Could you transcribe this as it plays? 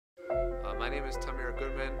My name is Tamir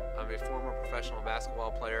Goodman. I'm a former professional basketball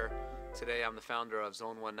player. Today I'm the founder of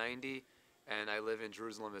Zone 190 and I live in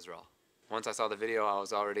Jerusalem, Israel. Once I saw the video, I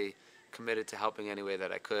was already committed to helping any way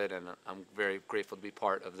that I could, and I'm very grateful to be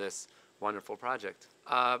part of this wonderful project.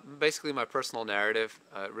 Basically my personal narrative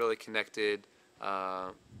really connected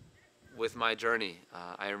with my journey.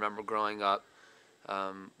 I remember growing up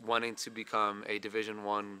wanting to become a Division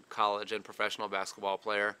I college and professional basketball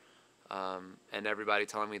player, and everybody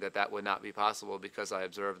telling me that that would not be possible because I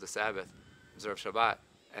observed the Sabbath, observed Shabbat.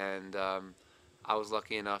 And I was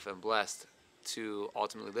lucky enough and blessed to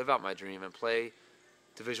ultimately live out my dream and play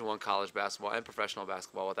Division I college basketball and professional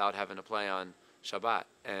basketball without having to play on Shabbat.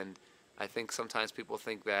 And I think sometimes people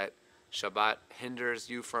think that Shabbat hinders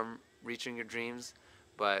you from reaching your dreams,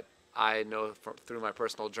 but I know through my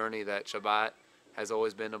personal journey that Shabbat has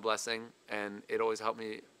always been a blessing, and it always helped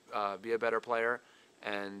me be a better player.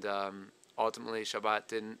 And ultimately Shabbat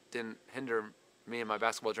didn't hinder me and my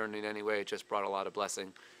basketball journey in any way. It just brought a lot of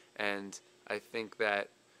blessing. And I think that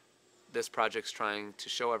this project's trying to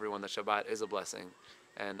show everyone that Shabbat is a blessing,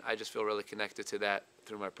 and I just feel really connected to that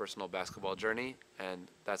through my personal basketball journey, and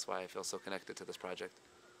that's why I feel so connected to this project.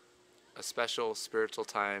 A special spiritual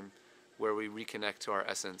time where we reconnect to our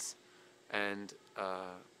essence and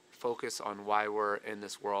focus on why we're in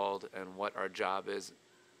this world and what our job is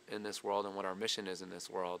in this world and what our mission is in this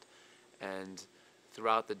world. And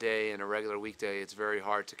throughout the day, in a regular weekday, it's very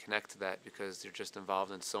hard to connect to that because you're just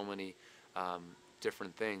involved in so many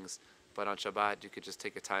different things. But on Shabbat, you could just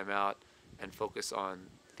take a time out and focus on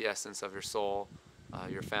the essence of your soul,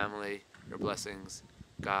 your family, your blessings,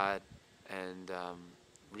 God, and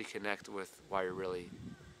reconnect with why you're really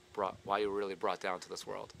brought down to this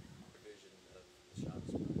world.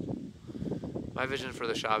 My vision for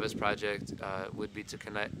the Shabbos project would be to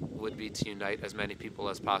unite as many people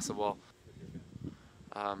as possible.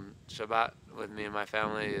 Shabbat with me and my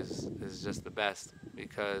family is just the best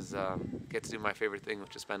because I get to do my favorite thing,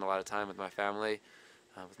 which is spend a lot of time with my family,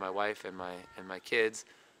 with my wife and my kids,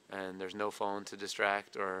 and there's no phone to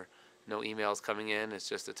distract or no emails coming in. It's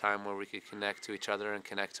just a time where we could connect to each other and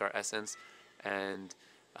connect to our essence and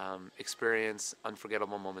experience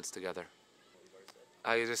unforgettable moments together.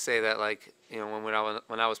 I could just say that, like, you know,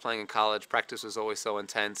 when I was playing in college, practice was always so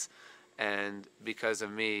intense, and because of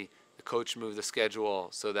me, the coach moved the schedule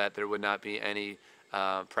so that there would not be any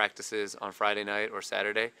practices on Friday night or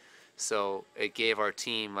Saturday. So it gave our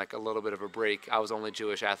team like a little bit of a break. I was only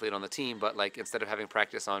Jewish athlete on the team, but like instead of having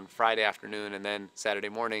practice on Friday afternoon and then Saturday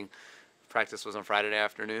morning, practice was on Friday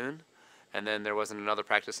afternoon, and then there wasn't another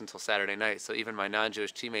practice until Saturday night. So even my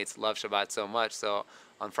non-Jewish teammates love Shabbat so much. So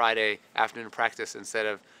on Friday afternoon practice, instead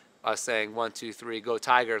of us saying 1, 2, 3, go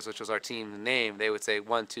Tigers, which was our team name, they would say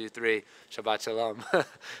 1, 2, 3, Shabbat Shalom,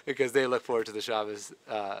 because they look forward to the Shabbos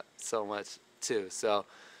so much too. So,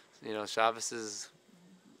 you know, Shabbos is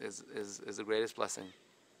the greatest blessing.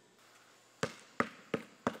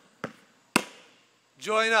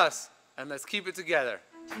 Join us and let's keep it together.